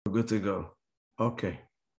We're good to go. Okay.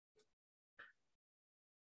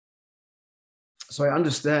 So I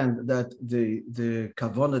understand that the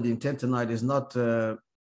kavanah, the intent tonight, is not to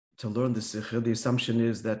learn the shiur. The assumption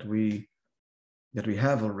is that we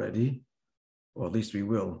have already, or at least we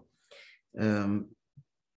will. I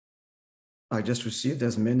just received,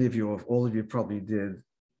 as many of you, all of you probably did,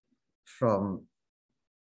 from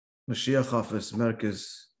Mashiach Office,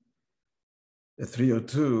 Merkez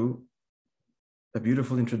 302, a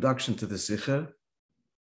beautiful introduction to the shiur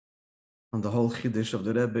on the whole chiddush of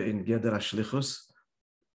the Rebbe in Geder HaShlichus,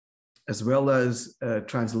 as well as a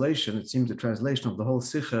translation. It seems a translation of the whole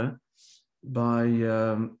shiur by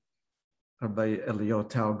Eliyahu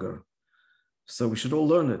Tauger. So we should all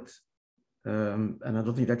learn it. And I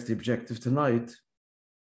don't think that's the objective tonight,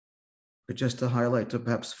 but just to highlight, to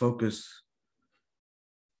perhaps focus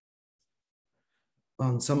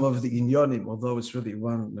on some of the inyanim, although it's really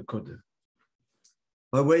one nekudah.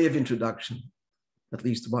 By way of introduction, at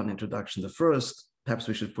least one introduction. The first, perhaps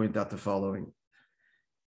we should point out the following.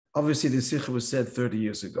 Obviously, the shiur was said 30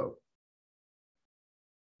 years ago.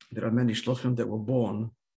 There are many shluchim that were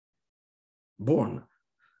born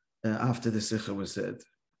after the shiur was said,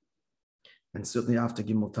 and certainly after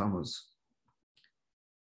Gimel Tammuz.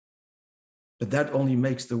 But that only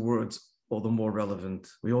makes the words all the more relevant.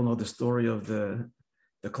 We all know the story of the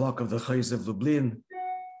clock of the Chayz of Lublin,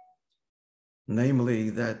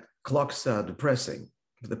 namely that clocks are depressing.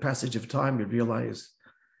 With the passage of time, we realize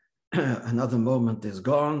another moment is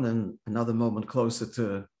gone and another moment closer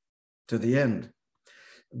to the end.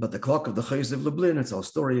 But the clock of the Chayz of Lublin, it's our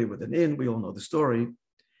story with an inn, we all know the story,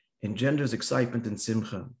 engenders excitement and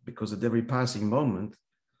simcha, because at every passing moment,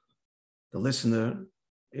 the listener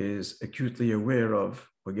is acutely aware of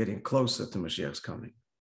we're getting closer to Mashiach's coming.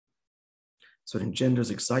 So it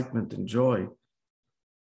engenders excitement and joy.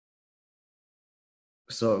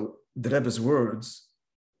 So the Rebbe's words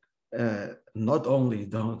not only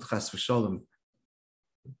don't, chas v'sholem,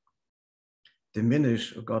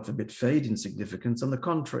 diminish, or God forbid, fade in significance, on the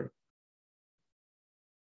contrary.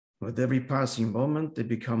 With every passing moment, they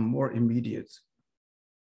become more immediate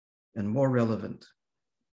and more relevant.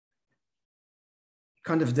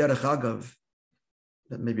 Kind of derech agav,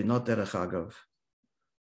 but maybe not derech agav.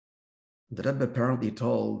 The Rebbe apparently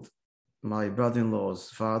told my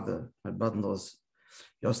brother-in-law's father, my brother-in-law's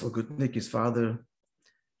Yosel Gutnik, his father,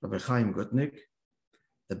 Rabbi Chaim Gutnik,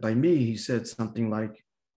 that by me, he said something like,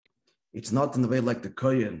 it's not in the way like the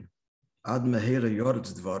Kohen, Ad Mehera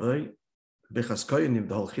Yoretz Dvarei, Bechas Kohenim,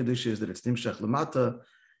 the whole Chiddush is that it's Nimshach Lamata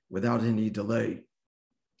without any delay,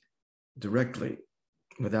 directly,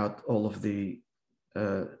 without all of the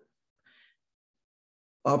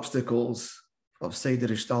obstacles of Seder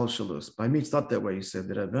Ishtalshalus. By me, it's not that way, he said,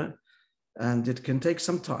 the Rebbe, and it can take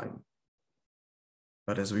some time.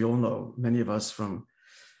 But as we all know, many of us from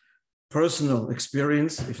personal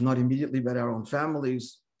experience, if not immediately, but our own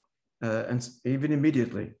families, and even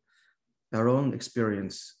immediately, our own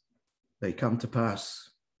experience, they come to pass.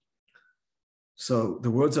 So the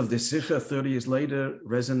words of the shiur 30 years later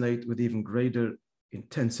resonate with even greater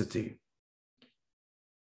intensity.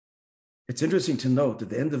 It's interesting to note at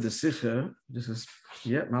the end of the shiur, this is,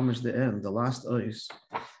 mamash the end, the last ois.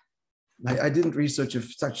 I didn't research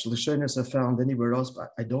if such lashonos are found anywhere else,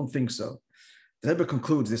 but I don't think so. The Rebbe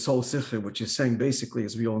concludes this whole shiur, which is saying basically,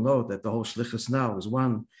 as we all know, that the whole shlichus now is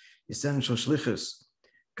one essential shlichus,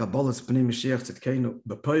 Kabbalas B'nai Mashiach Tzidkeinu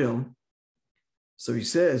B'Poyel. So he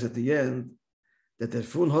says at the end that der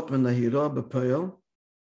Fun hat man nahira B'Poyel,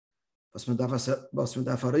 was man darf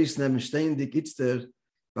areis nehmen ständig it's der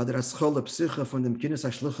bei der Aschole Psyche von dem Kinus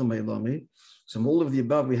Hashluchim Eilami. So from all of the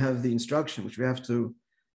above, we have the instruction, which we have to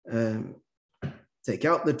take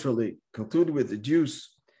out literally, conclude with the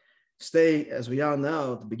Jews, stay as we are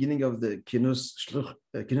now at the beginning of the Kinus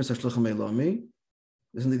Hashluchim Eilami.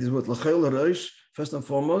 Isn't it this word? First and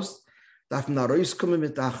foremost, we have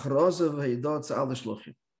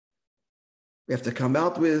to come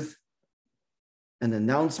out with an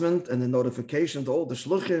announcement and a notification to all the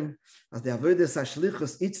Shluchim, as the Avodas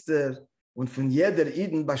HaShlichus it's there, und von jeder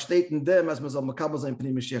Eden besteht in dem, as man soll makabel sein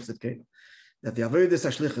Pnei Mashiach Tzidkeinu. That the Avodas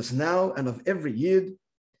HaShlichus now and of every Yid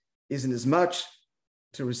is in as much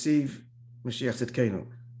to receive Mashiach Tzidkeinu.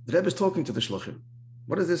 The Rebbe is talking to the Shluchim.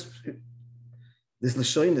 What is this? This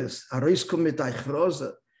Lashonis,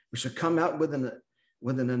 we should come out with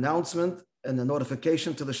an announcement and a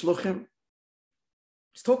notification to the Shluchim.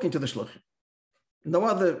 He's talking to the Shluchim. No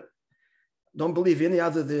other, don't believe any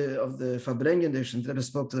other of the Fabrengen edition that ever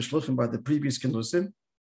spoke to the Shluchim by the previous Kinusim,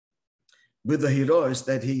 with the heroes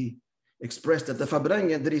that he expressed at the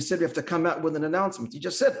Fabrengen, that he said we have to come out with an announcement. He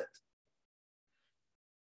just said it.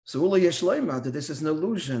 So that this is an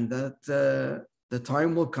illusion, that the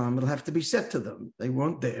time will come, it'll have to be said to them. They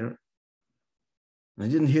weren't there. And I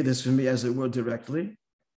didn't hear this from me as it were directly.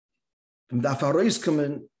 And that's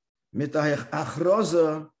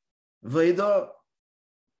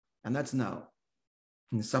now.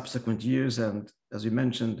 In the subsequent years, and as we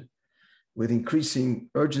mentioned, with increasing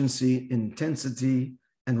urgency, intensity,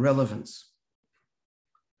 and relevance.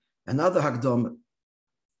 Another Hakdama,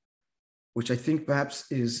 which I think perhaps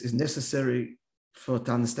is necessary to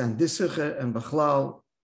understand this Sikha and Bachlal,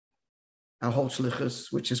 our whole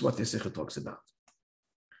shlichus, which is what this Sikha talks about.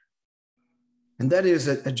 And that is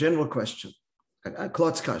a general question, a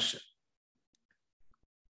klotz kasha.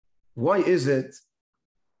 Why is it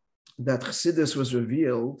that Chassidus was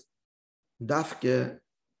revealed dafke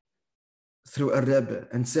through a Rebbe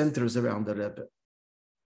and centers around the Rebbe?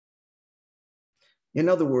 In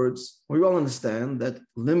other words, we all understand that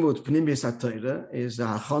limud pnimis HaTorah is a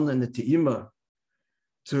hachana and a te'ima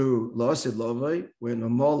to la'asid lovay, when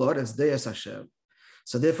amal is deis Hashem.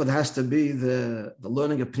 So therefore, there has to be the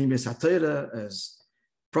learning of pnimis HaTorah as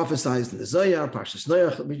prophesied in the Zohar, Parshas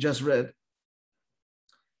Noach that we just read,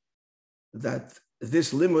 that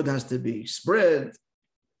this limud has to be spread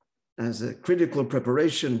as a critical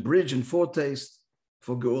preparation, bridge, and foretaste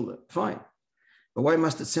for Geula. Fine. But why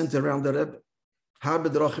must it center around the Rebbe?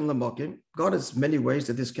 God has many ways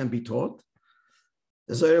that this can be taught.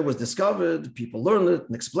 The Zohar was discovered, people learn it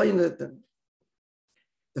and explain it. And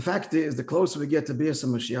the fact is, the closer we get to Bias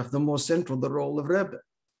Mashiach, the more central the role of Rebbe.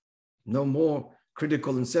 No more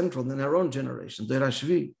critical and central than our own generation, the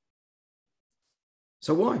Rashvi.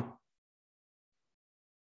 So why?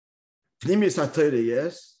 Pnimis HaTorah,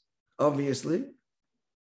 yes, obviously.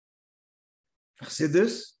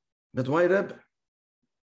 Chassidus, but why Rebbe?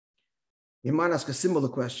 You might ask a similar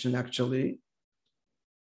question, actually,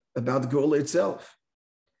 about Geula itself.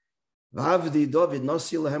 V'avdi David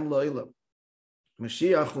nosi lahem lo'ilam.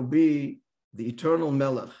 Mashiach will be the eternal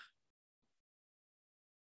Melech.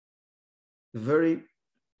 A very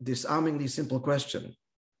disarmingly simple question.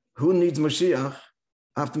 Who needs Mashiach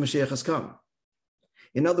after Mashiach has come?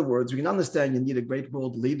 In other words, we can understand you need a great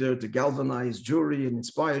world leader to galvanize Jewry and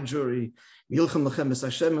inspire Jewry, Milchem Lechem Es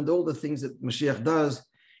Hashem, and all the things that Mashiach does,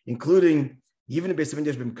 including even Beis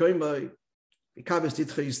Hamikdash B'Mkoimai, B'Kabes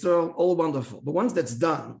Titcha Yisrael, all wonderful. But once that's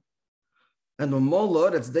done, and when more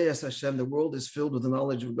that's Deis Hashem, the world is filled with the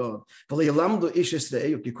knowledge of God.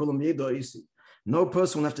 No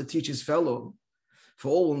person will have to teach his fellow. For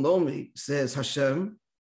all will know me, says Hashem.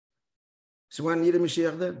 So why need a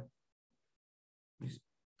Mashiach then? He's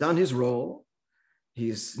done his role.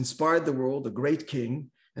 He's inspired the world, a great king,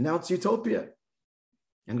 and now it's utopia.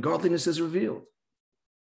 And godliness is revealed.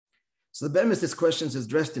 So the Bemis, this question is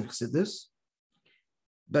addressed in Chassidus.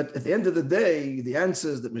 But at the end of the day, the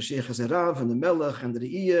answers that Mashiach is a Rav and the Melech and the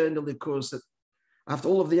Re'iyah and the Likus, after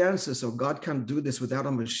all of the answers, so God can't do this without a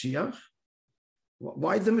Mashiach?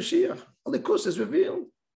 Why the Mashiach? The Likus is revealed,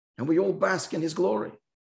 and we all bask in his glory.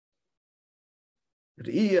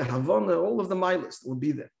 Re'iyah, Havana, all of the Milas will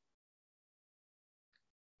be there.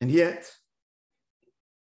 And yet,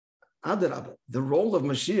 Adarabah, the role of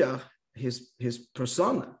Mashiach, his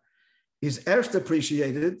persona, is first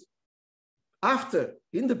appreciated after,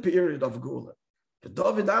 in the period of Geula.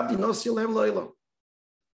 David Avdi nosi lahem lo'ilam.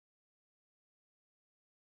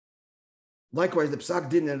 Likewise, the Psak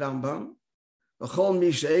Din in Rambam, v'chol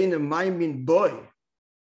mi she'einu maimin boy.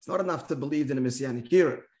 It's not enough to believe in a messianic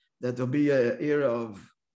era, that there'll be an era of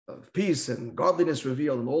peace and godliness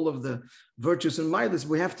revealed and all of the virtues and milas.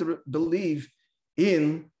 We have to believe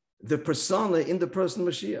in the persona, in the person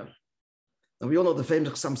Mashiach. And we all know the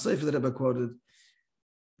famous Chassam Sofer that Rebbe quoted.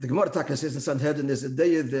 The Gemara Taka says in Sanhedrin, there's a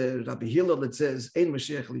day of the Rabbi Hillel that says, Ein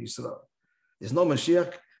Mashiach li Yisrael. There's no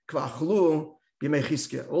Mashiach, k'va'achlu b'mei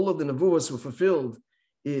Chizkiah. All of the Nevuos were fulfilled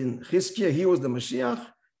in Chizkiah. He was the Mashiach,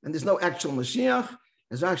 and there's no actual Mashiach.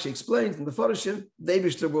 As Rashi explained in the Farashim, the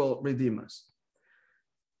Eibishter will redeem us.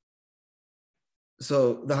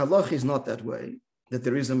 So the halach is not that way, that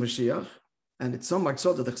there is a Mashiach, and it's so much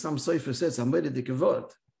so that the Chassam Sofer says,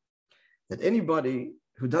 that anybody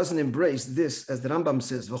who doesn't embrace this, as the Rambam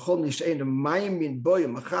says, the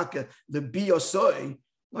biyosoi,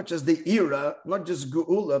 not just the era, not just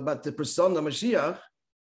Geula, but the persona Mashiach,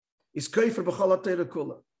 is kaifer b'chol ha'Torah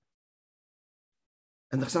kula.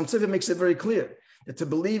 And the Chassam Sofer makes it very clear that to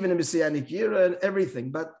believe in a messianic era and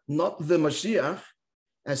everything, but not the Mashiach,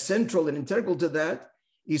 as central and integral to that,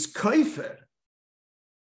 is kaifer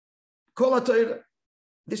kol ha'Torah.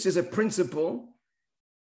 This is a principle,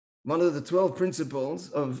 one of the 12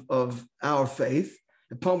 principles of our faith,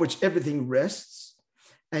 upon which everything rests.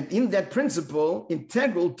 And in that principle,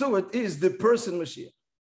 integral to it is the person Mashiach.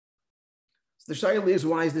 So the shayla is,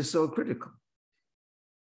 why is this so critical?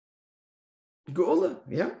 Geula,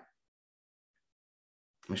 yeah.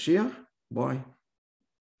 Mashiach, why?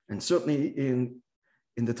 And certainly in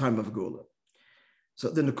the time of Geula. So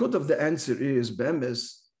the Nakud of the answer is,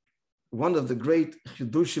 Be'emes, one of the great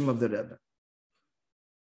chidushim of the Rebbe.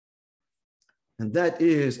 And that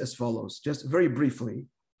is as follows, just very briefly,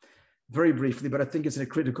 but I think it's a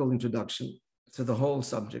critical introduction to the whole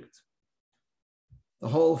subject, the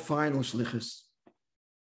whole final shlichus.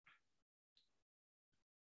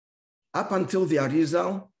 Up until the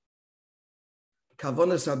Arizal,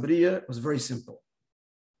 Kavonas Abriya was very simple.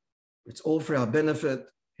 It's all for our benefit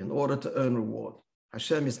in order to earn reward.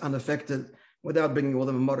 Hashem is unaffected without bringing all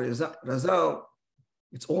the Memoriah Razal.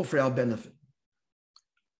 It's all for our benefit.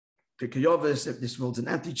 Kikayovis, if this world's an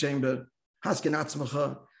antechamber, Hasken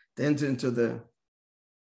Atzmacha, to enter into the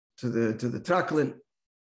traklin.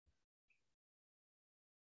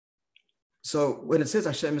 So when it says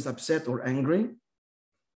Hashem is upset or angry,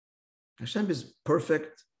 Hashem is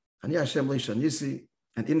perfect, and Hashem Leishan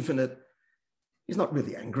and infinite. He's not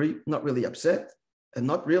really angry, not really upset, and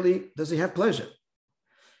not really does he have pleasure.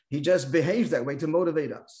 He just behaves that way to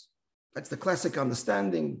motivate us. That's the classic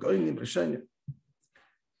understanding.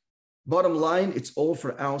 Bottom line, it's all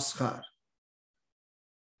for our schar,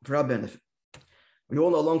 for our benefit. We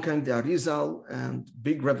all know long time the Arizal and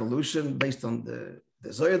big revolution based on the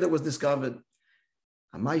Zohar that was discovered.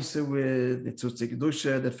 A Moishe with the Tzutzik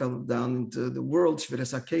Dusha that fell down into the world,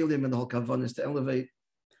 Shviras HaKelim, and the whole Kavan is to elevate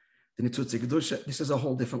the Tzutzik Dusha. This is a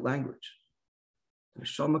whole different language. The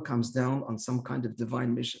Neshama comes down on some kind of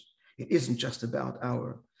divine mission. It isn't just about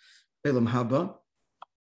our Elam Haba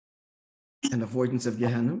and avoidance of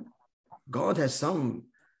Gehenna. God has some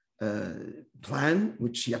plan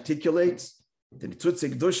which he articulates, the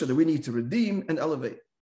Tzutzik Dusha that we need to redeem and elevate.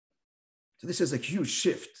 So this is a huge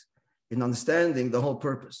shift in understanding the whole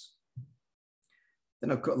purpose.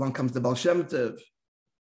 Then along comes the Baal Shem Tov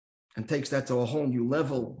and takes that to a whole new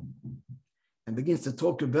level and begins to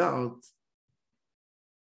talk about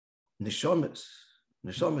Neshamas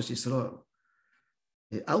Yisrael.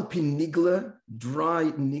 Alpin Nigla, dry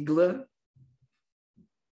Nigla.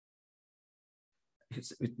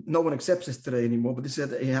 No one accepts this today anymore, but this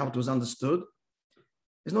is how it was understood.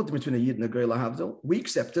 There's no difference between a Yid and a Goy Lahavdil. We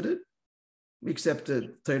accepted it. We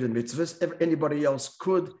accepted Torah and mitzvahs. Anybody else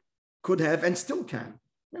could have and still can.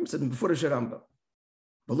 I'm saying before the Sharamba.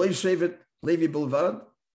 Levi Bulvad,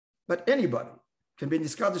 but anybody can be in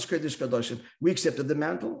this Kaddish Kodesh Kadoshim. We accepted the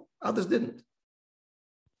mantle, others didn't.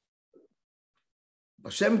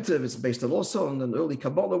 Hashem Tov is based on also on the early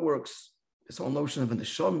Kabbalah works. This whole notion of an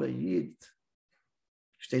Neshama, Yid,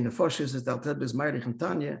 Shtei Nefoshes, is Dalteb is Meirich and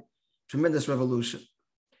Tanya, tremendous revolution.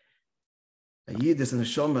 A Yid is an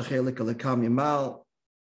Neshama, Chelik Alekam Yimal,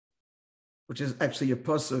 which is actually a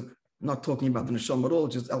pasuk, not talking about the Neshama at all,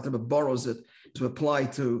 just Dalteb borrows it to apply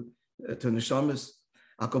to Neshamas.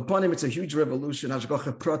 Akoponim, it's a huge revolution.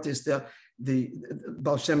 Ashgacha protest, the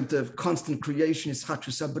Baal Shem Tov, constant creation is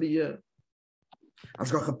Chatra Sabriya.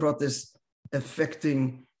 Ashgacha protest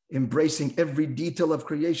affecting, embracing every detail of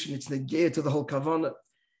creation. It's negate to the whole Kavanah,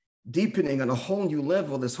 deepening on a whole new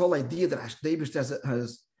level. This whole idea that David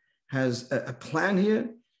has a plan here,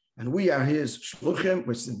 and we are his shluchim,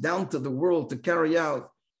 we're sent down to the world to carry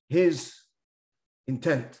out his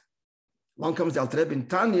intent. Along comes the Alter Rebbe in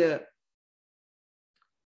Tanya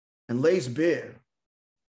and lays bare.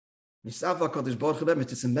 Misava Kodesh Baruch Hu,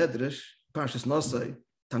 it's a medrash, Parshas Nosai,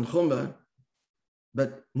 Tanchuma,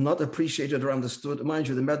 but not appreciated or understood. Mind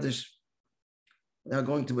you, the medrash, they're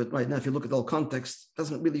going to it right now. If you look at the whole context, it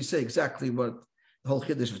doesn't really say exactly what the whole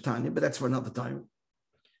Chiddush of Tanya, but that's for another time.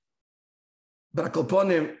 But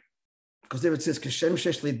Akolponim, because there it says, Kashem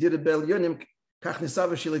Shesh Le'dir Bel Yonim, Kach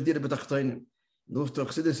Nisava Shel Le'dir B'Tachtoinim. The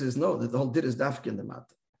Chiddush says, no, that the whole dir is dafke in the matter.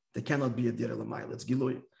 There cannot be a dir Elamai, it's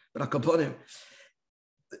Giluy. But Akolponim,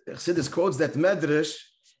 Chiddush quotes that medrash,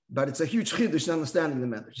 but it's a huge chiddush in understanding the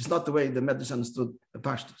medrash. It's not the way the medrash understood the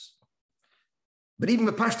pashtus. But even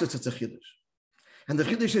the pashtus, it's a chiddush. And the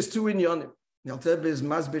chiddush is two in Yonim. The Alter Rebbe is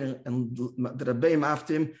Masbir and the Rabbeim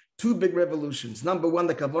after him, two big revolutions. Number one,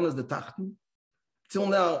 the Kavon is the Tachten. Till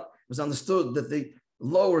now, it was understood that the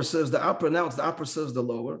lower serves the upper. Now it's the upper serves the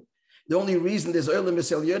lower. The only reason there's Olam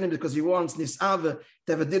is Elyonim because he wants Nisava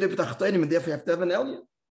to have a Dirib Tachtonim, and therefore you have to have an Elyon.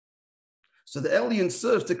 So the Elyon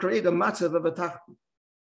serves to create a matzav of a Tachten.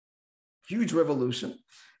 Huge revolution.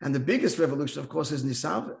 And the biggest revolution, of course, is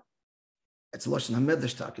Nisava. It's Lashon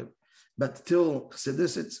HaMedrash Takim. But till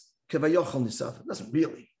Chassidus, it's Kevayochel Nisava. It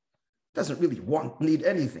doesn't really need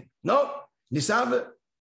anything. No, Nisava,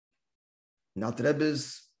 Now, the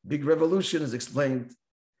Rebbe's big revolution is explained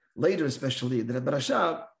later, especially the Rebbe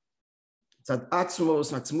Rashab. It's that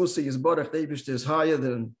Atzmos, Atzmusa, Yisborach, the Eibishter is higher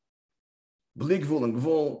than Bligvul and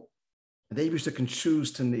Gvul. And the Eibishter can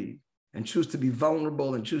choose to need and choose to be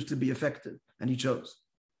vulnerable and choose to be affected. And he chose.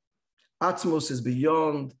 Atzmos is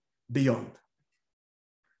beyond. Of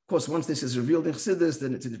course, once this is revealed in Chassidus,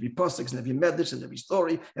 then it's in every Pasuk, in every Medrash, in every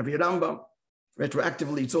story, every Rambam.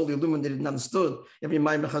 Retroactively, it's all illuminated and understood. Every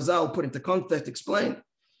Maimon Chazal put into context, explained.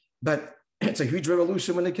 But it's a huge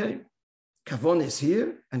revolution when it came. Kavon is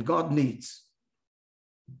here, and God needs.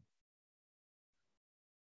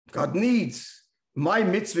 God needs my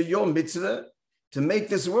mitzvah, your mitzvah, to make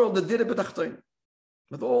this world the Dira B'tachtoin.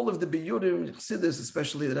 With all of the Biyurim, Chassidus,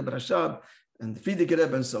 especially the Rebbe Rashab, and the Frierdiker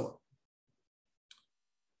Rebbe, and so on.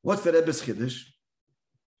 What's the Rebbe's Chiddush?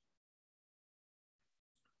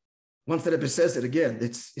 Once the Rebbe says it again,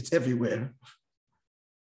 it's everywhere.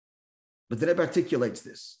 But the Rebbe articulates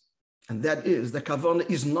this, and that is the Kavanah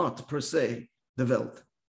is not per se the Welt.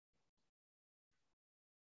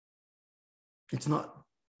 It's not.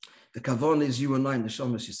 The Kavanah is you and I in the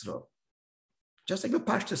Neshamas Yisrael. Just like the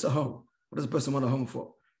Pashtus a home. What does a person want a home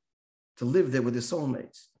for? To live there with his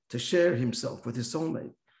soulmates, to share himself with his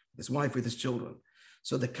soulmate, his wife, with his children.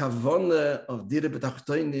 So the Kavanah of Dira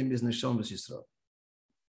B'tachtoinim is Neshamas Yisrael.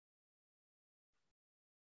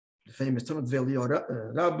 The famous Talmud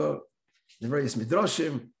V'Eliyah Rabbi, the various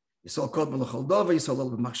Midrashim, Yisrael Kod B'Lachol Dova, Yisrael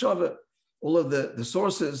Ol B'Machshava, all of the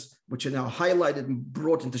sources which are now highlighted and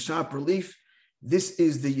brought into sharp relief. This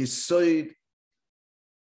is the Yesod,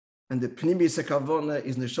 and the Pnimiyus HaKavanah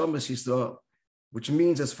is Neshamas Yisrael, which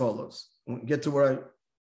means as follows. We'll get to where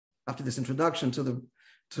after this introduction to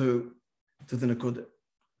the Nekudah.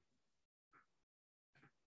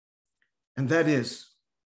 And that is,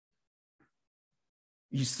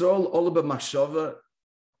 Yisrael Ol B'Machshava,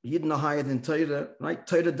 Yidna higher than Torah, right?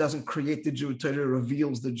 Torah doesn't create the Jew, Torah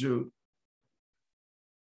reveals the Jew.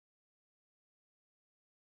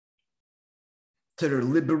 Torah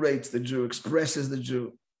liberates the Jew, expresses the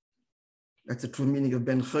Jew. That's the true meaning of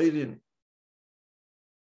Ben Chayrin.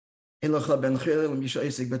 Elocha Ben Chayrin, Misha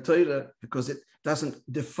Esek B'Torah, because it doesn't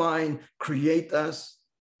define, create us,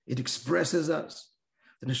 it expresses us.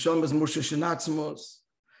 The Neshama is Moshe Shenatzmos,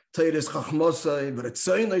 Torah is Chachmosai,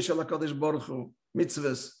 V'Retzoinoi Shel HaKadosh Baruch Hu,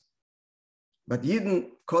 mitzvahs. But Yidden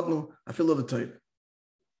Kodnu, Afilu the Torah.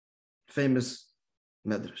 Famous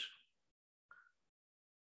Medrash.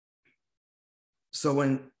 So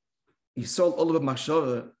when Yisrael Ol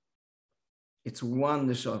B'Machshava, it's one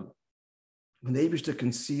neshama. When the Eibishter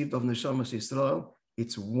conceived of Neshamas Yisrael,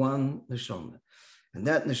 it's one neshama. And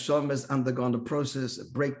that neshama has undergone a process, a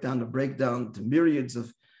breakdown, to myriads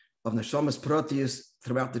of Neshamas Proteus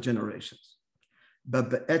throughout the generations.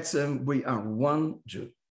 But be'etzem, we are one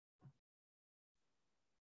Jew.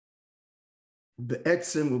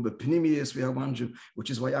 Be'etzem, u'bepnimiyus, we are one Jew,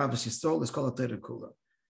 which is why Avos Yisrael is called a Torah Kula.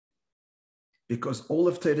 Because all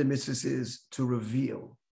of Torah mitzvahs is to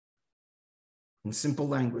reveal, in simple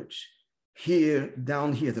language, here,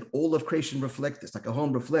 down here, that all of creation reflects this, like a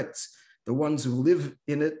home reflects the ones who live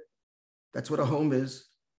in it. That's what a home is.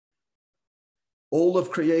 All of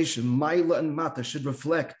creation, Maila and Mata, should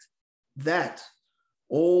reflect that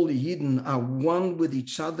all Yidden are one with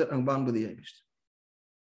each other and one with the Eibishter.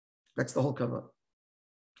 That's the whole cover.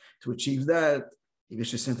 To achieve that,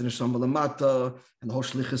 Yiddish is sent in the Lamata, and the whole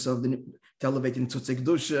shlichus of the elevating Tzutzik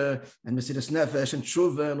Dusha, and Mesiras Nefesh, and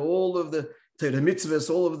Tshuva, and all of the Torah mitzvahs,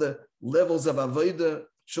 all of the levels of Avodah,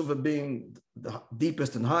 Tshuva being the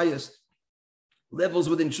deepest and highest, levels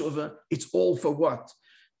within Tshuva, it's all for what?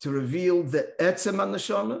 To reveal the Etzem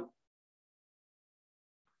HaNeshama.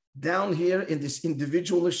 Down here in this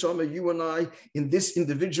individual Neshama, you and I, in this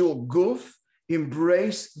individual guf,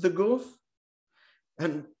 embrace the guf.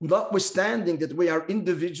 And notwithstanding that we are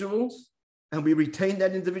individuals and we retain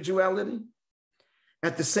that individuality,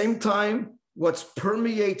 at the same time, what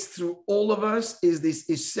permeates through all of us is this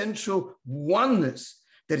essential oneness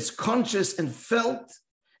that is conscious and felt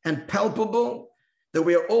and palpable, that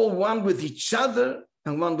we are all one with each other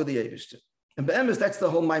and one with the Eibishter. And be'emes, that's the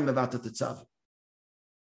whole Maim of Atat Tetzaveh.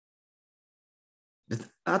 That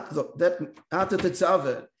Atat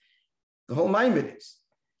Tetzaveh, the whole Maim it is.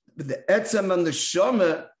 But the Etzem and the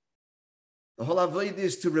Neshama, the whole Avodah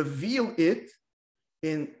is to reveal it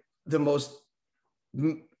in the most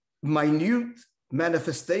minute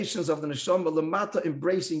manifestations of the Neshama Lamata,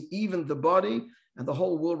 embracing even the body, and the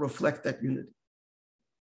whole will reflect that unity.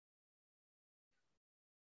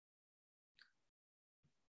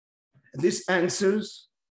 And this answers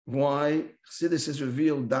why Chassidus is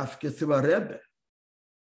revealed dafke through a Rebbe.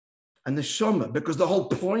 and neshama, because the whole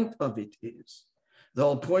point of it is, the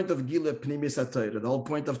whole point of Gila Pnimis HaTorah, the whole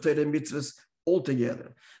point of Torah mitzvahs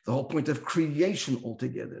altogether, the whole point of creation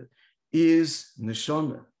altogether is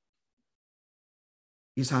neshama,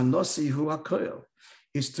 is Hanasi Hu HaKoil,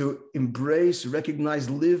 is to embrace, recognize,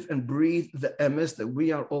 live, and breathe the emes that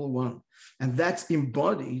we are all one. And that's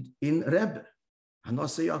embodied in Rebbe,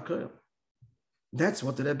 Hanasi HaKoil. That's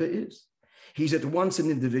what the Rebbe is. He's at once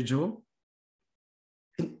an individual,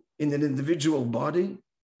 in an individual body,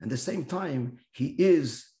 and at the same time, he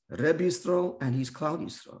is Rebbe Yisrael and he's Klal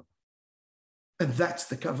Yisrael. And that's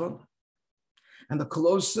the kavanah. And the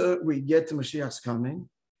closer we get to Mashiach's coming,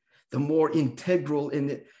 the more integral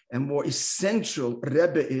and more essential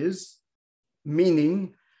Rebbe is,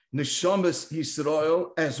 meaning Neshamas Yisrael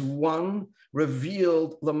as one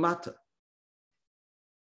revealed Lamata.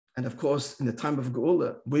 And of course, in the time of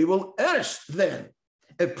Geula, we will erst then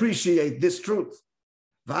appreciate this truth.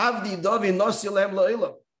 V'avdi Davi Nosilem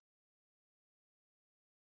La'ilam.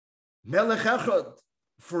 Melech Echad,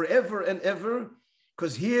 forever and ever,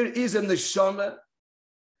 because here is a neshama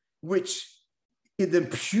which in the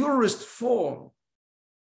purest form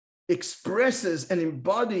expresses and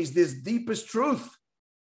embodies this deepest truth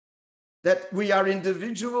that we are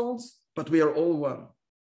individuals, but we are all one.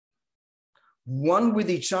 One with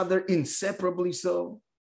each other, inseparably so,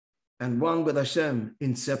 and one with Hashem,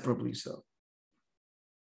 inseparably so.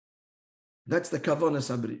 That's the kavanah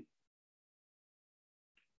sabri.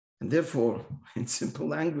 And therefore, in simple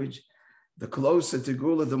language, the closer to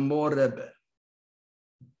Gula, the more Rebbe.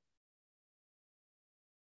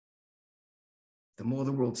 The more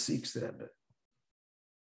the world seeks the Rebbe,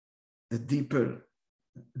 the deeper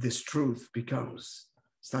this truth becomes,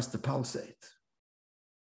 starts to pulsate.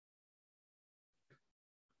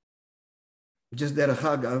 Just derech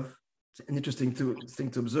hagav, it's an interesting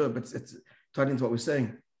thing to observe, but it's tied into what we're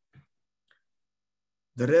saying.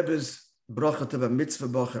 The Rebbe's bracha to a mitzvah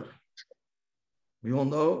bacher. We all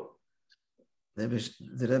know the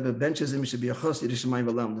Rebbe benches him, should be a chosid, Yishamayim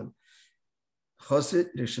v'lamdim.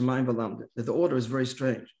 Chosid, Yishamayim v'lamdim. The order is very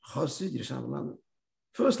strange. Chosid, Yishamayim v'lamdim.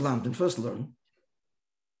 First lamdim, first learn.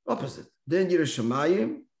 Opposite. Then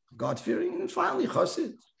Yishamayim, God-fearing, and finally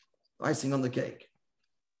chosid, icing on the cake.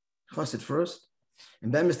 Chosid first.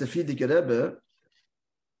 And then Mr. Fidik Rebbe,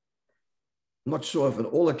 I'm not sure if on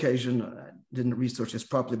all occasion, I didn't research this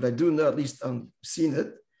properly, but I do know, at least seen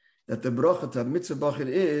it, that the bracha to mitzvah bacher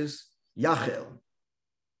is Yachel.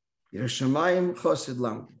 Yerushalayim chosid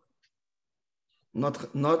lam.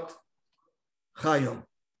 Not Chayom.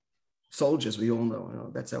 Soldiers, we all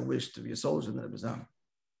know, that's our wish, to be a soldier in the Rebbe's.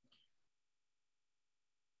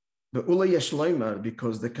 But Ula Yeshloimer,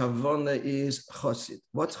 because the kavanah is chosid.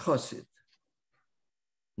 What's chosid?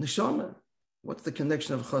 Neshama. What's the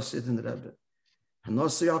connection of chosid and the Rebbe?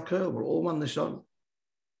 Hanasi HaKoil, we're all one neshama.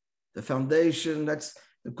 The foundation, that's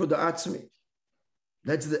the Kuda Atzmi.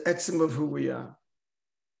 That's the etzim of who we are.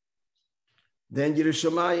 Then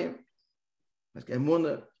Yerushalayim, like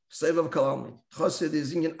Emunah, Sevav Kalalmin. Chosid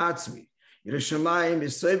is in Atzmi. Yerushalayim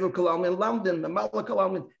is Sevav Kalalmin, Lamdin, Mamala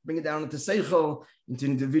Kalalmin, bring it down into Seichel, into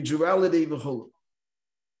individuality. So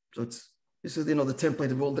this is, the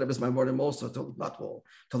template of all the Rebbe's Maimarim also, not all,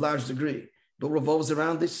 to a large degree. It all revolves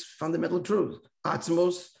around this fundamental truth.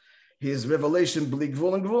 Atzmos, his revelation, Bli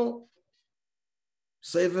Gvul and Gvul,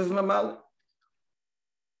 Sevav Mamala.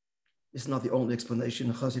 It's not the only explanation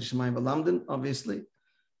of Chassid Shemayim V'Lamdin, obviously,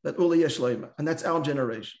 but Ula Yeshloima, and that's our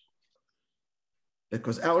generation.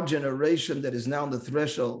 Because our generation that is now on the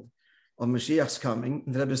threshold of Mashiach's coming,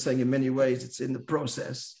 and the Rebbe is saying in many ways it's in the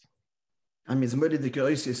process. I mean, it's Modi the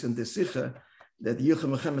Keosis and the Sicha that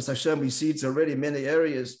Yilchem Mechemes Hashem, we see it's already in many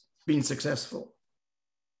areas being successful.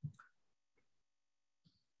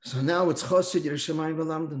 So now it's Chassid Yerushalayim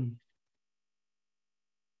V'Lamdin.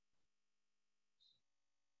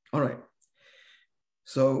 All right.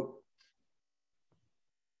 So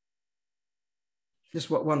just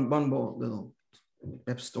one more little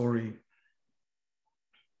story.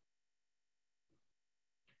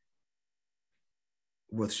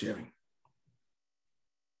 Worth sharing.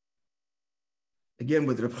 Again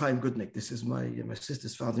with Reb Chaim Gutnick. This is my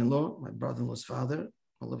sister's father-in-law, my brother-in-law's father,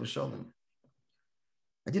 Olav Shalom.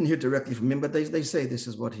 I didn't hear directly from him, but they say this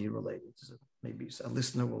is what he related. So maybe a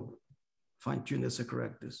listener will fine-tune this or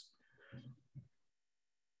correct this.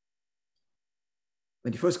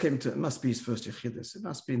 When he first came to, it must be his first Yechidus, it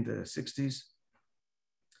must be in the 60s.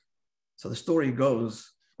 So the story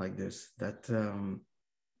goes like this, that the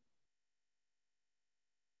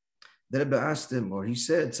Rebbe asked him, or he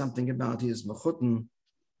said something about his Mechutten,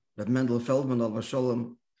 that Mendel Feldman al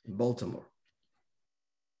Shalom in Baltimore.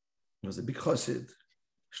 He was a big chassid,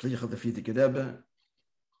 shliach of the Frierdiker Rebbe,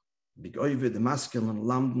 big oive, the masculine in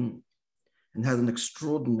London, and had an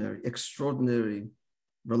extraordinary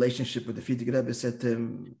relationship with the Frierdiker Rebbe. Said to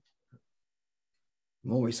him,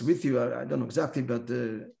 I'm always with you. I don't know exactly, but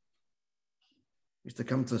used to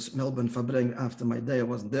come to Melbourne Fabring after my day. I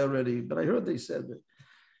wasn't there already, but I heard they said that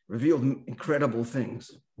revealed incredible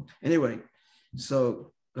things. Anyway,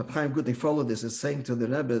 so Rabbi Chaim Gutnick followed this as saying to the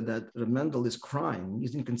Rebbe that Reb Mendel is crying.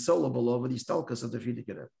 He's inconsolable over these talkas of the Frierdiker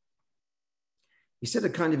Rebbe. He said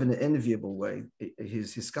it kind of in an enviable way.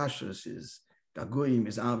 His kashus, his gagoyim,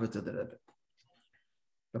 his ava to the Rebbe.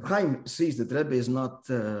 Rabbi Chaim sees that the Rebbe is not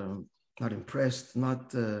impressed,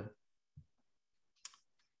 not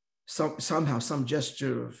somehow some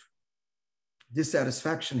gesture of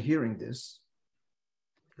dissatisfaction hearing this,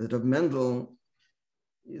 that Reb Mendel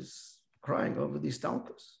is crying over these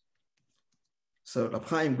talkas. So Rabbi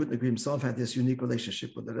Chaim Gutnick himself had this unique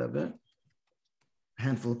relationship with the Rebbe. A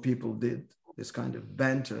handful of people did this kind of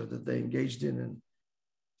banter that they engaged in, and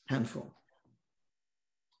handful.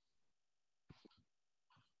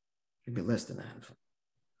 Maybe less than a handful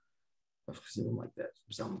of chassidim like that.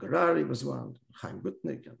 Zalman Garari was one, Chaim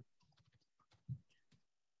Gutnick, and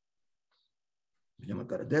Benjamin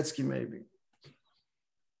Gorodetsky maybe.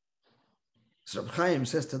 So Rabbi Chaim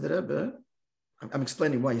says to the Rebbe, I'm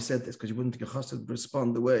explaining why he said this, because you wouldn't get chassid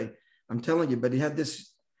respond the way I'm telling you, but he had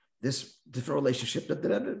this different relationship that the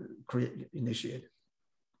Rebbe initiated.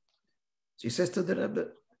 So he says to the Rebbe,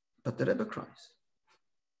 but the Rebbe cries.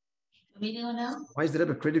 Why is the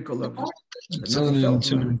Rebbe critical of it?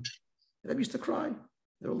 The Rebbe used to cry in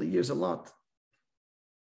the early years a lot.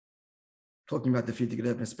 Talking about the Frierdiker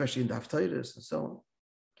Rebbe, especially in the Haftarahs and so on.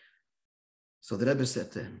 So the Rebbe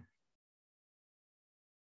said to him,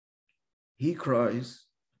 he cries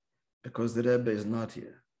because the Rebbe is not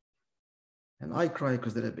here. And I cry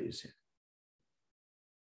because the Rebbe is here.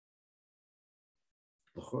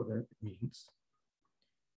 That means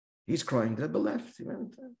he's crying, the Rebbe left. He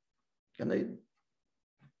went, the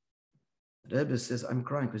Rebbe says, I'm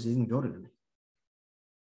crying because he didn't go to me.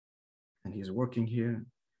 And he's working here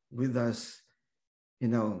with us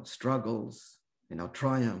in our struggles, in our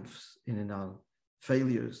triumphs, in our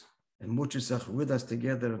failures, and Muchusach with us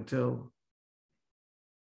together until.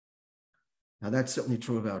 Now that's certainly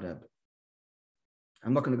true about Rebbe.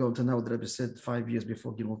 I'm not going to go into now what the Rebbe said 5 years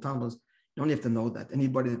before Gimel Tammuz. You only have to know that.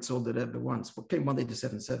 Anybody that saw the Rebbe once, came one day to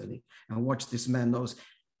 770 and watched this man knows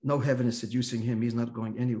no heaven is seducing him. He's not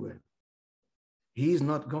going anywhere. He's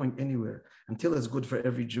not going anywhere until it's good for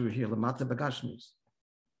every Jew here. Lamata Bagashmis.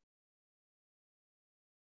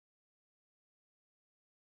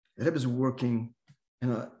 The Rebbe is working,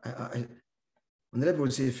 when the Rebbe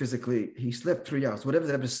was here physically, he slept 3 hours. Whatever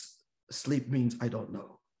the Rebbe's sleep means, I don't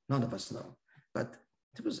know. None of us know. But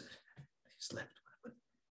he slept.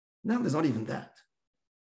 Now there's not even that.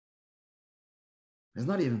 There's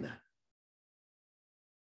not even that.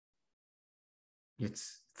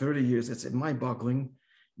 It's 30 years, it's mind-boggling,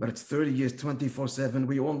 but it's 30 years, 24/7.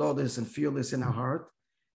 We all know this and feel this in our heart.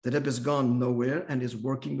 The Rebbe has gone nowhere and is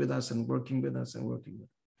working with us and working with us and working with us.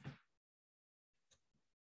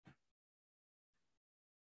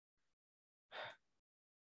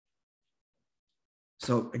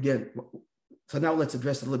 So again, so now let's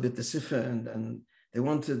address a little bit the Sikha, and they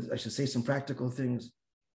wanted, I should say, some practical things.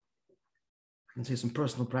 I can say some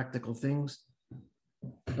personal practical things.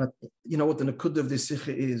 But you know what the nakuda of this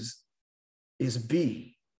Sikha is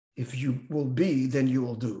be. If you will be, then you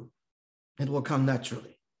will do. It will come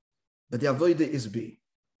naturally. But the avodah is be.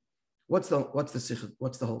 What's the Sikha?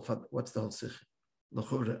 What's the whole Sikha?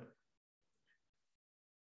 L'chura.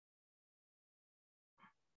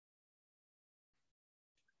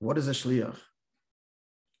 What is a shliach?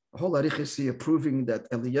 A whole arichis here proving that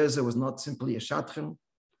Eliezer was not simply a shatchan,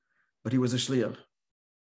 but he was a shliach.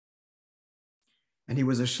 And he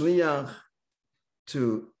was a shliach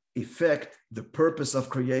to effect the purpose of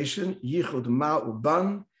creation, Yichud Ma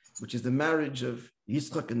Uban, which is the marriage of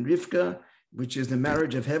Yitzchak and Rivka, which is the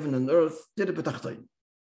marriage of heaven and earth.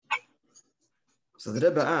 So the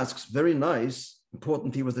Rebbe asks, very nice,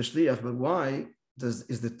 important he was the shliach, but why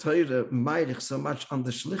is the Torah ma'irich so much on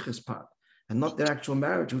the shlichus part and not their actual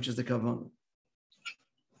marriage, which is the kavanah?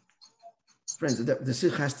 Friends, the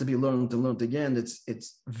sikh has to be learned again.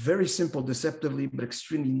 It's very simple, deceptively, but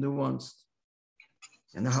extremely nuanced.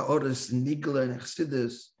 And the ha'oris, nigla, and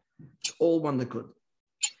chassidus, it's all one nakud.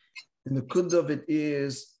 The nakud of it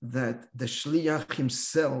is that the shliach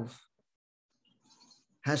himself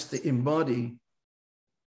has to embody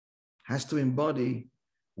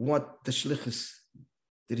what the shlichus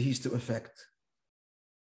that he's to effect.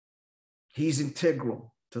 He's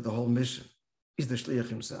integral to the whole mission. is the shliach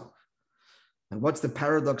himself. And what's the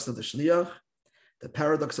paradox of the shliach? The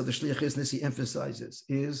paradox of the shliach is, he emphasizes,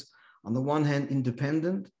 is on the one hand,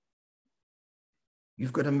 independent.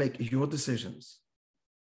 You've got to make your decisions.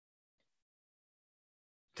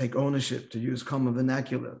 Take ownership, to use common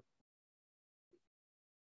vernacular.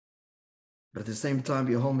 But at the same time,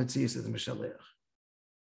 your whole mitzvah is the Mashiach.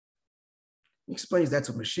 He explains that's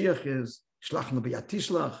what Mashiach is. Shlach no b'yat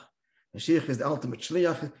tishlach. Mashiach is the ultimate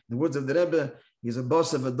shliach. In the words of the Rebbe, he's a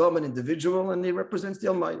boss of a dominant individual, and he represents the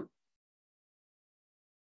Almighty.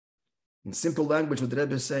 In simple language, what the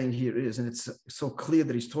Rebbe is saying here is, and it's so clear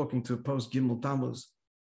that he's talking to a post-Gimel Tammuz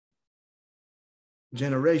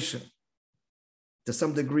generation, to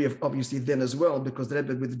some degree of obviously then as well, because the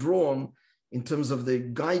Rebbe withdrawn in terms of the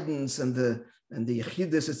guidance and the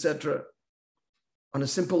yechidus, etc. On a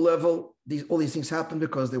simple level, all these things happened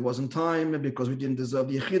because there wasn't time and because we didn't deserve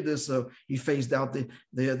the yechidus, so he phased out the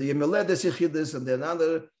emeledes yechidus and then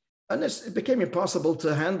other, and it became impossible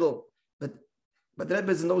to handle. But there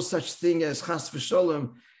is no such thing as chas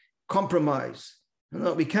v'sholem, compromise.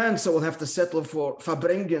 No, we can't, so we'll have to settle for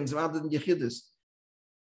fabrengens rather than yechidus.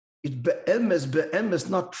 It's be'emes,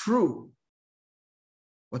 not true.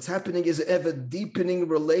 What's happening is ever deepening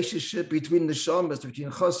relationship between the shamas,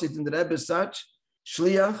 between Chosid and the Rebbe such,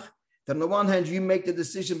 shliach, that on the one hand you make the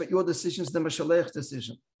decision, but your decision is the Mashalech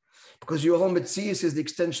decision. Because your whole Metzias is the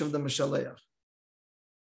extension of the Mashalech.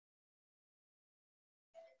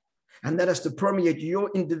 And that has to permeate your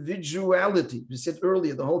individuality. We said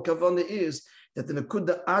earlier, the whole kavanah is that the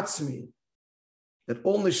Nekuda Atzmi, that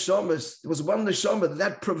all neshamas, there was one neshama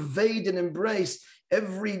that pervade and embrace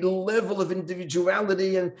every level of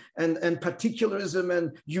individuality and particularism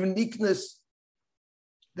and uniqueness.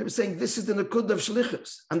 They were saying this is the Nekuda of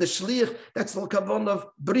shlichus. And the shliach, that's the kavanah of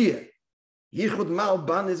Bria. Yichud Mal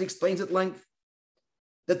Banis explains at length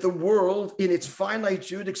that the world in its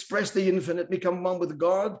finitude express the infinite, become one with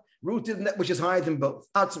God, rooted in that which is higher than both.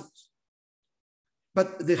 Atzmus.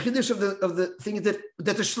 But the chiddush of the thing is that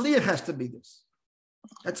the shliach has to be this.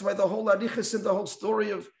 That's why the whole arichas and the whole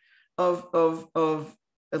story of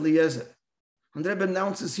Eliezer. And the Rebbe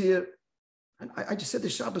announces here, and I just said the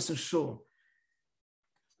Shabbos and Shul.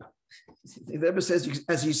 The Rebbe says,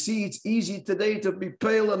 as you see, it's easy today to be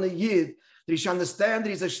pale on a yid, that he should understand that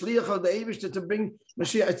he's a shliach of the Eibishter to bring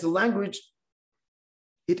Mashiach. It's the language.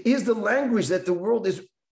 It is the language that the world is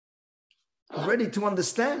ready to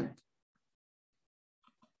understand.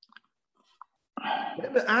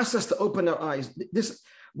 Rebbe asks us to open our eyes. This,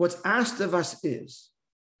 what's asked of us is,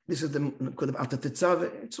 this is the Nekuda of Alta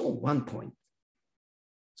Tetzaveh. It's all one point.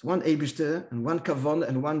 It's one Eibishter and one Kavanah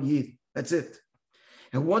and one Yid. That's it.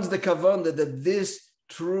 And what's the Kavanah? That this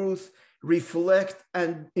truth reflect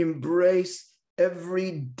and embrace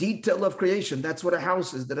every detail of creation. That's what a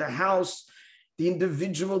house is. That a house, the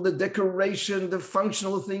individual, the decoration, the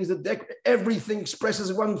functional things, everything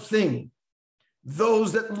expresses one thing.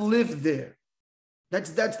 Those that live there.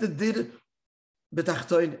 That's the dir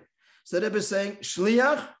betachtoin. So the Rebbe is saying,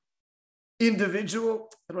 shliach, individual.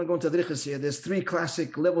 I don't want to go into adrichas here. There's three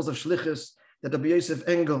classic levels of shlichus that Rabbi Yosef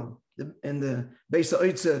Engel and the Beis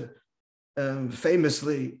HaOitzer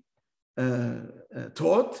famously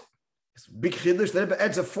taught. It's big chiddush. The Rebbe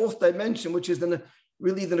adds a fourth dimension, which is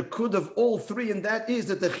really the nekud of all three, and that is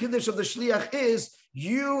that the chiddush of the shliach is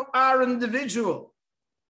you are an individual.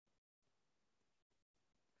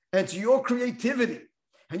 And it's your creativity.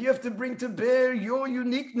 And you have to bring to bear your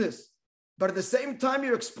uniqueness. But at the same time,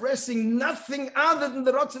 you're expressing nothing other than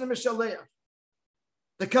the Ratzon of Meshaleach,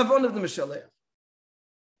 the Kavon of the Meshaleach.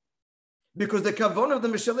 Because the Kavon of the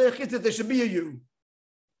Meshaleach is that there should be a you.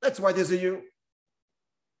 That's why there's a you.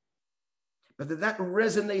 But that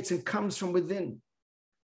resonates and comes from within.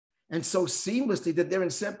 And so seamlessly that they're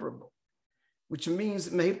inseparable. Which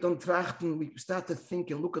means, we start to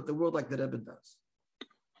think and look at the world like the Rebbe does.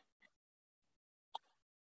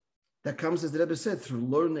 That comes, as the Rebbe said, through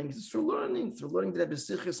learning. It's through learning the Rebbe's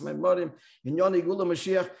Sichos, Maimarim, in Yoni Gula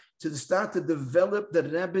Mashiach, to start to develop the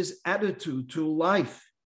Rebbe's attitude to life.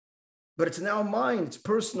 But it's now mine, it's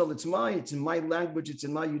personal, it's mine, it's in my language, it's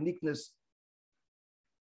in my uniqueness.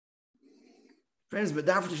 Friends, but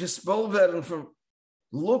darf just from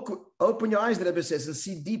look, open your eyes, the Rebbe says, and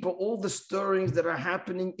see deeper all the stirrings that are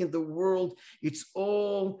happening in the world. It's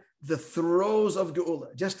all the throes of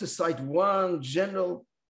Geula. Just to cite one general,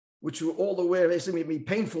 which we're all aware, it's going to be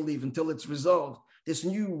painful even until it's resolved. This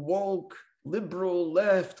new woke, liberal,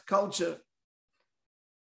 left culture.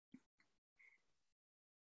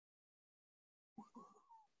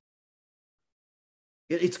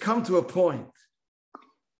 It's come to a point.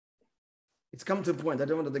 I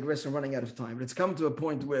don't want to digress, I'm running out of time, but it's come to a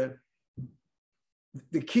point where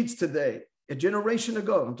the kids today, a generation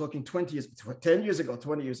ago, I'm talking 20 years, 10 years ago,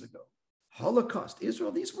 20 years ago, Holocaust,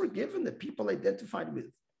 Israel, these were given that people identified with,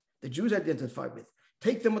 the Jews identified with.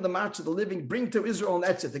 Take them on the march of the living, bring to Israel, and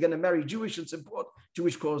that's it. They're going to marry Jewish and support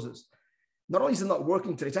Jewish causes. Not only is it not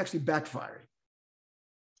working today, it's actually backfiring.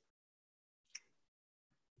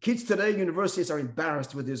 Kids today, universities are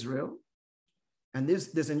embarrassed with Israel. And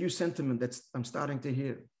there's a new sentiment that I'm starting to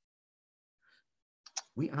hear.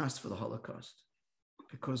 We asked for the Holocaust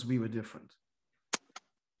because we were different.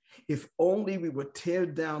 If only we would tear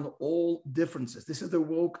down all differences. This is the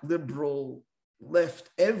woke, liberal, left.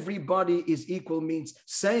 Everybody is equal means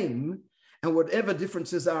same. And whatever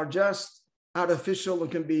differences are just artificial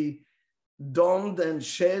and can be donned and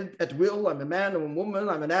shed at will. I'm a man, I'm a woman,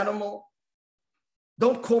 I'm an animal.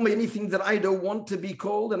 Don't call me anything that I don't want to be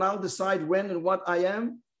called, and I'll decide when and what I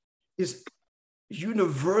am. Is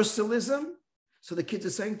universalism. So the kids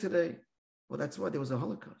are saying today, well, that's why there was a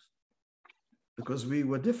Holocaust. Because we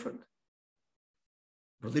were different.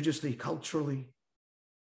 Religiously, culturally.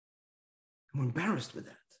 I'm embarrassed with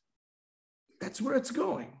that. That's where it's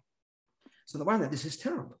going. So on the one hand, this is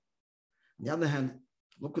terrible. On the other hand,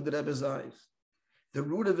 look at the Rebbe's eyes. The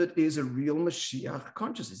root of it is a real Mashiach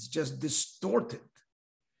consciousness. It's just distorted.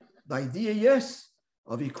 The idea, yes,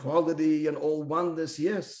 of equality and all oneness,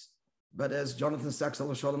 yes. But as Jonathan Sachs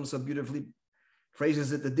Shalom so beautifully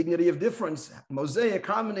phrases it, the dignity of difference, mosaic,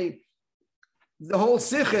 harmony, the whole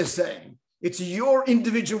Sikh is saying, it's your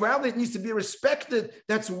individuality, it needs to be respected.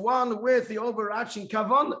 That's one with the overarching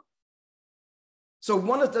kavanah. So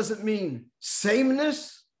oneness doesn't mean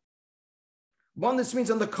sameness. Oneness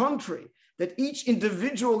means, on the contrary, that each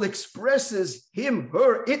individual expresses him,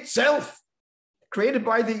 her, itself, created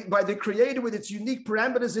by the Creator with its unique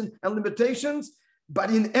parameters and limitations, but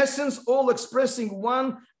in essence, all expressing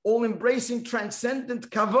one, all embracing transcendent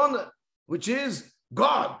kavanah, which is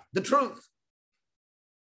God, the truth.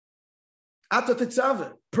 Ata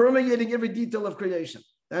tetzaveh, permeating every detail of creation.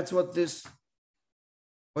 That's what this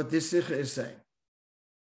sikha is saying.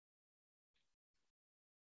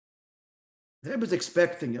 The Rebbe is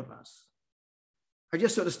expecting of us. I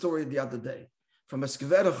just heard a story the other day from a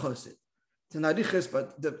skvera chosid. It's an arichas,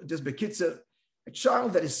 but just bekitzer, a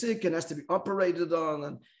child that is sick and has to be operated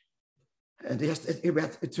on, and he has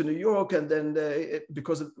to New York, and then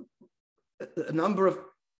because of a number of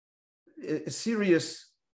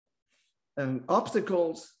serious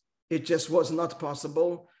obstacles, it just was not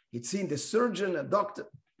possible. He'd seen the surgeon, a doctor,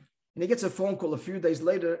 and he gets a phone call a few days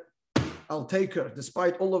later. I'll take her,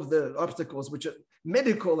 despite all of the obstacles, which are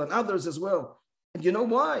medical and others as well. And you know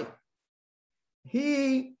why? I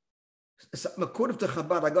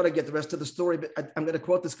got to get the rest of the story, but I'm going to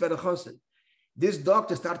quote this Kvera Chosid. This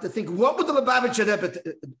doctor started to think, what would the Lubavitcher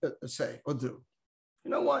Rebbe say or do?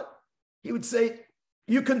 You know what? He would say,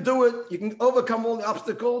 you can do it, you can overcome all the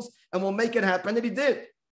obstacles, and we'll make it happen. And he did.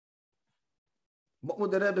 What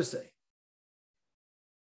would the Rebbe say?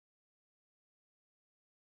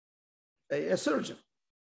 A surgeon.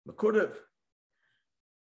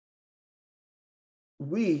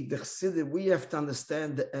 We, the Chassidim, we have to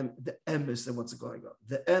understand the emes of what's going on.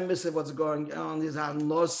 The emes of what's going on is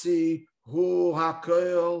Hanosi, Hu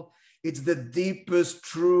HaKoil. It's the deepest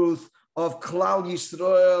truth of Klal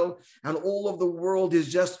Yisrael, and all of the world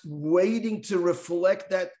is just waiting to reflect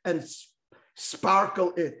that and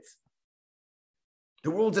sparkle it. The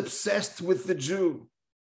world's obsessed with the Jew.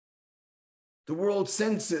 The world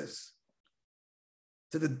senses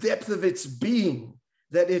to the depth of its being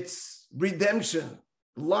that its redemption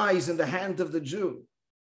lies in the hand of the Jew.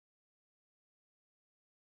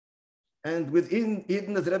 And within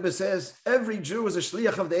Eden, the Rebbe says, every Jew is a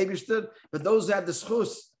shliach of the Eibishter, but those who have the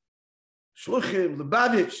schus, Shluchim,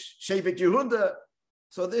 Lubavitch, Shevet Yehuda.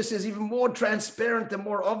 So this is even more transparent and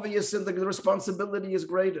more obvious, and the responsibility is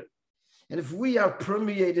greater. And if we are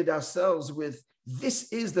permeated ourselves with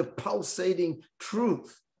this is the pulsating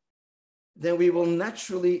truth, then we will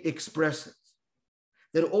naturally express it.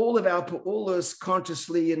 That all of our pa'ulas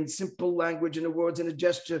consciously in simple language, in a words, in a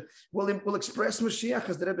gesture, will express Mashiach,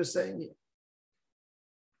 as the Rebbe is saying here.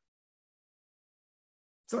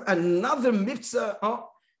 So another mitzvah,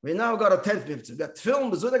 we now got a 10th mitzvah. That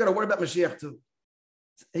film, so they got to worry about Mashiach too.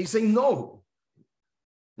 He's saying no.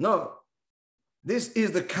 This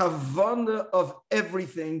is the kavanah of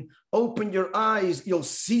everything. Open your eyes, you'll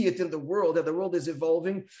see it in the world, that the world is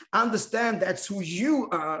evolving. Understand that's who you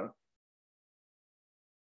are.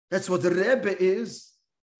 That's what the Rebbe is,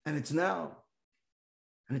 and it's now.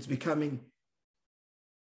 And it's becoming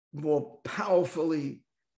more powerfully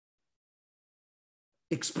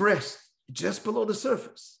expressed just below the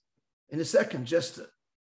surface. In a second, just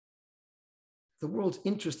the world's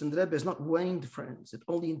interest in the Rebbe is not waned, friends. It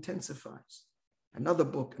only intensifies. Another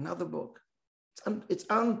book, another book. This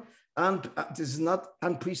is not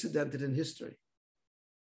unprecedented in history.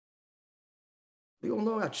 We all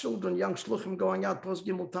know our children, young shluchim going out post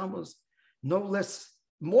Gimel Tammuz,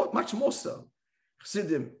 much more so,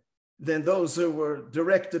 Chassidim, than those who were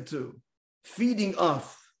directed to, feeding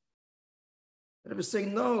off. And I was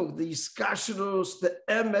saying, no, the iskashrus, the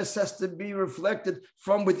emes has to be reflected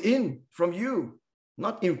from within, from you,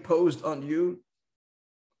 not imposed on you,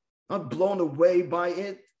 not blown away by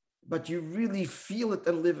it, but you really feel it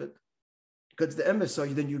and live it. Because the emes, so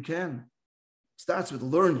then you can. It starts with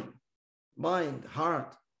learning, mind,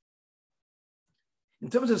 heart. In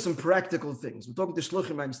terms of some practical things, we're talking to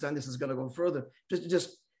shluchim, I understand this is going to go further.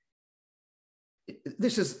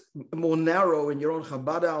 This is more narrow in your own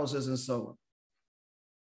Chabad houses and so on.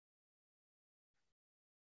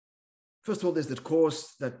 First of all, there's that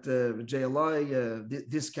course that JLI,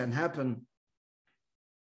 this can happen,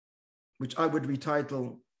 which I would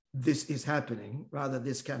retitle, this is happening, rather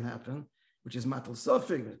this can happen, which is Matal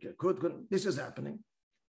Sofing, good, this is happening.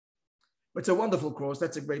 It's a wonderful course,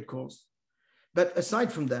 that's a great course. But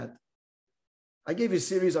aside from that, I gave you a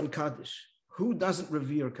series on Kaddish. Who doesn't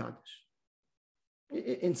revere Kaddish?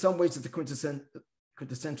 In some ways, it's the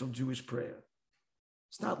quintessential Jewish prayer.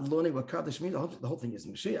 It's not learning what Kaddish means. The whole thing is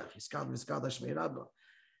Mashiach. Shmei Rabba.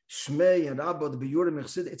 Shmei and Rabba, the Biyurim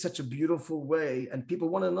Chassid. It's such a beautiful way, and people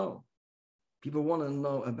want to know. People want to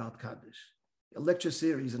know about Kaddish. A lecture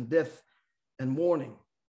series on death and mourning,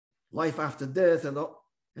 life after death, and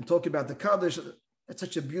talk about the Kaddish. That's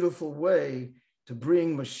such a beautiful way to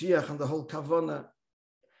bring Mashiach and the whole Kavanah.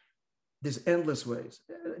 There's endless ways.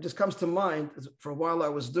 It just comes to mind, for a while I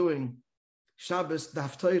was doing Shabbos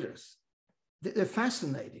Haftorahs. They're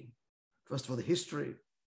fascinating. First of all, the history.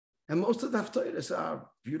 And most of the Haftorahs are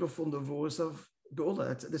beautiful nevuos of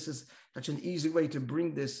Geula. This is such an easy way to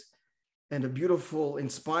bring this in a beautiful,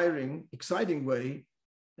 inspiring, exciting way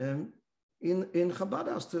in Chabad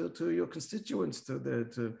house to your constituents, to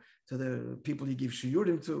the people you give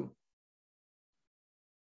shiurim to.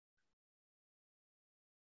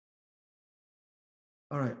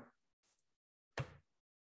 All right.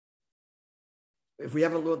 If we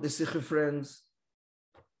haven't learned the Sikha, friends,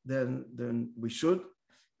 then we should.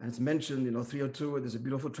 And it's mentioned, 302, there's a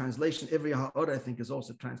beautiful translation. Every Ha'ara, I think, is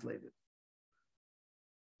also translated.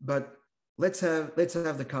 But let's have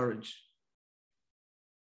the courage.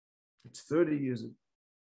 It's 30 years ago.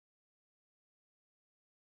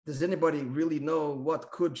 Does anybody really know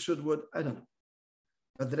what could, should, would? I don't know.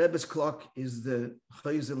 But the Rebbe's clock is the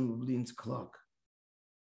Chayzel Lublin's clock.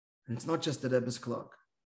 And it's not just the Rebbe's clock.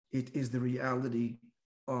 It is the reality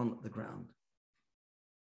on the ground.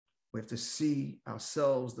 We have to see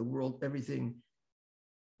ourselves, the world, everything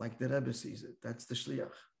like the Rebbe sees it. That's the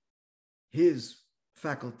shliach. His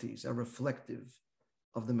faculties are reflective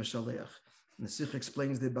of the Meshaleach. And the Sikh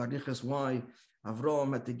explains the Barichas why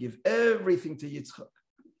Avraham had to give everything to Yitzchak.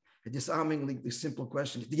 A disarmingly simple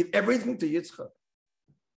question. To give everything to Yitzchak.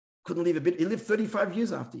 Couldn't leave a bit. He lived 35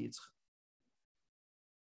 years after Yitzchak.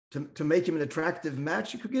 To make him an attractive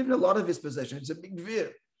match, you could give him a lot of his possessions. It's a big veer.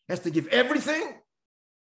 He has to give everything.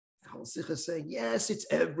 The whole Sikh is saying, yes, it's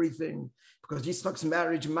everything. Because Yitzchak's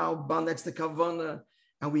marriage, Ma'uban, that's the Kavanah,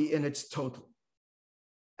 and it's total.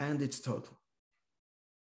 And it's total.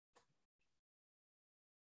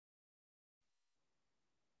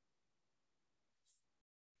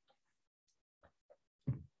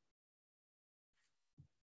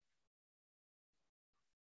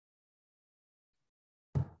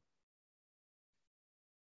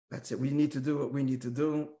 That's it. We need to do what we need to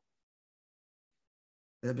do.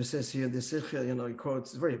 The Rebbe says here in the Sikha, he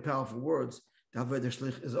quotes very powerful words. The Avodah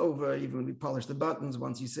Shlich is over. Even when we polish the buttons,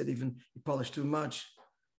 once he said even you polish too much,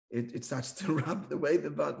 it starts to rub away the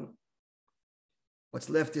button. What's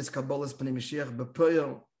left is Kabbalah's Pnei Mashiach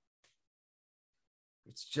B'Poyel.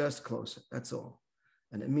 It's just closer. That's all.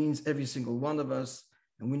 And it means every single one of us.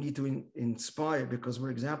 And we need to inspire because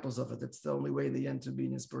we're examples of it. That's the only way in the end to be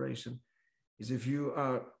an inspiration. Is if you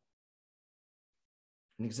are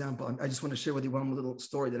an example. I just want to share with you one little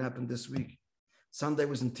story that happened this week. Sunday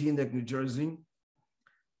was in Teaneck, New Jersey.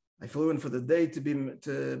 I flew in for the day to be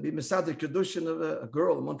Mesader Kedushin of a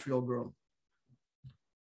girl, a Montreal girl.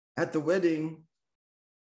 At the wedding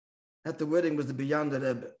was the Beyond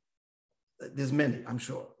Rebbe. There's many, I'm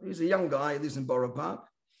sure. He's a young guy, he lives in Borough Park.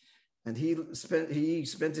 And he spent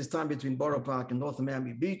his time between Borough Park and North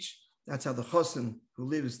Miami Beach. That's how the Chosn who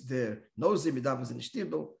lives there knows him. He davens in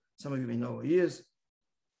Shtibel. Some of you may know who he is.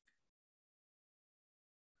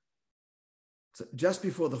 So just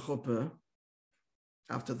before the chuppah,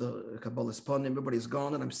 after the Kabbalah Spon, everybody's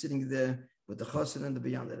gone, and I'm sitting there with the Chassan and the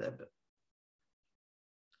Beyond Rebbe.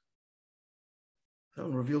 I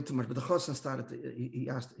don't reveal too much, but the Chassan started.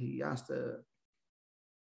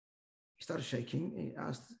 He started shaking.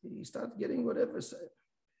 He started getting whatever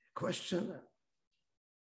question.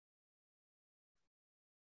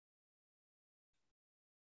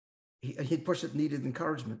 He pushed needed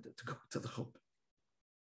encouragement to go to the chuppah.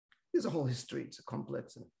 There's a whole history. It's a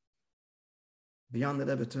complex. Beyond the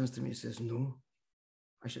Rebbe turns to me and says, "No,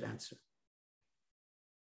 I should answer.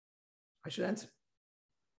 I should answer.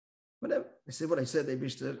 Whatever." I said what I said. They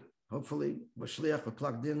wished it. Hopefully, was shliach, were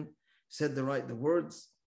plugged in, said the words.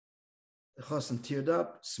 The chassan teared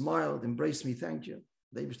up, smiled, embraced me. Thank you.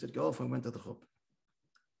 They wished it go off and went to the chuppah. I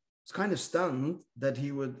was kind of stunned that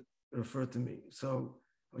he would refer to me. So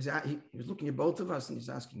he was looking at both of us and he's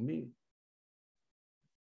asking me.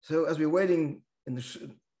 So as we were waiting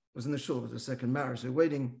was in the shul with the second marriage, we were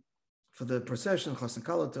waiting for the procession, Chassan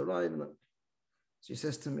Kala, to arrive. And she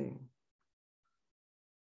says to me,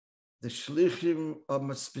 the shlichim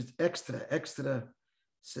haben extra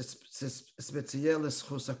spezielles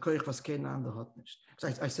Chusakoich, was kein anderer hat nicht.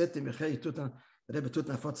 I said to him, the Rebbe tut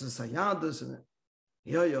nach Fotze Sayades.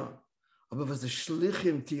 Ja. Aber was the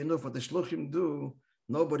shlichim, what the shlichim do,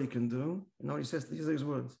 nobody can do. You know, he says, these are his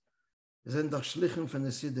words. Sind doch shlichim von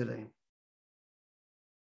der Siderein.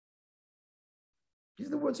 These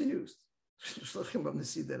are the words he used. Shlichim from the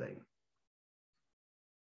Siderein.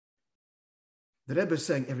 The Rebbe is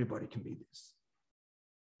saying everybody can be this.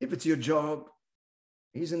 If it's your job,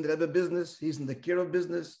 he's in the Rebbe business, he's in the Kira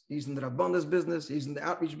business, he's in the Rabbanah's business, he's in the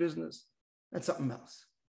outreach business. That's something else.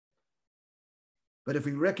 But if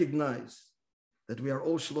we recognize that we are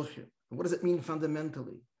all shluchim, what does it mean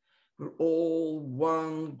fundamentally? We're all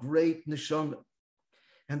one great neshama.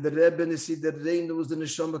 And the Rebbe Nesidereinu is the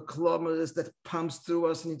neshama kilometers that pumps through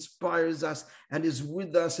us and inspires us and is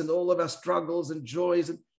with us in all of our struggles and joys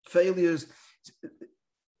and failures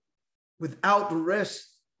without rest,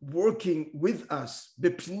 working with us to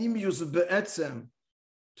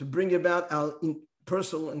bring about our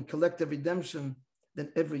personal and collective redemption.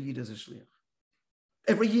 Then every yid is a shliach.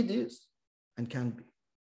 Every yid is and can be.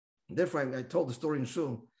 And therefore, I told the story in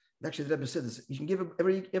shul. Actually, the Rebbe said this: you can give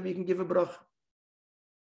you can give a bracha,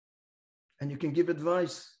 and you can give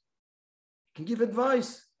advice. You can give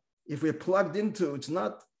advice if we're plugged into. It's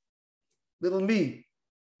not little me,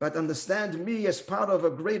 but understand me as part of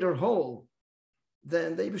a greater whole.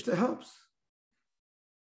 Then the Eibishter helps.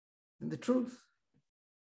 And the truth.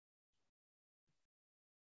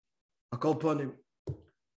 Akol ponim.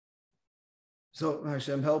 So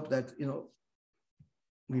Hashem help that,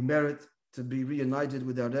 we merit to be reunited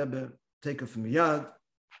with our Rebbe, take it from Yad,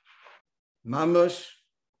 Mamash,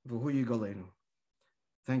 V'hu Yigalenu.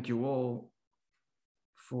 Thank you all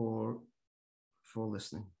for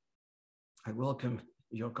listening. I welcome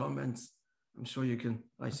your comments. I'm sure you can,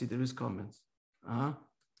 I see there is comments.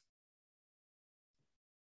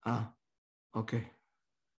 Okay.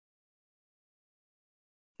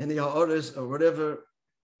 Any orders or whatever,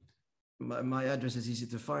 my address is easy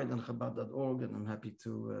to find on Chabad.org, and I'm happy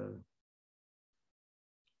to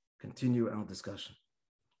continue our discussion.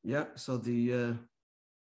 Yeah, so the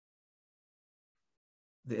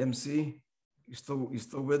MC, you still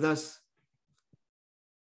with us?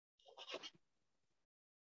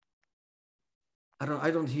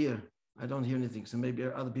 I don't hear anything. So maybe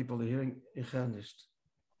other people are hearing.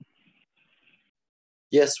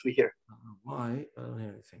 Yes, we hear. I don't know why I don't hear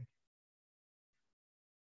anything.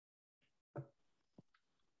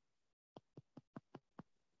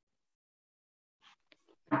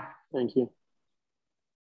 Thank you.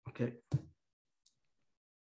 Okay.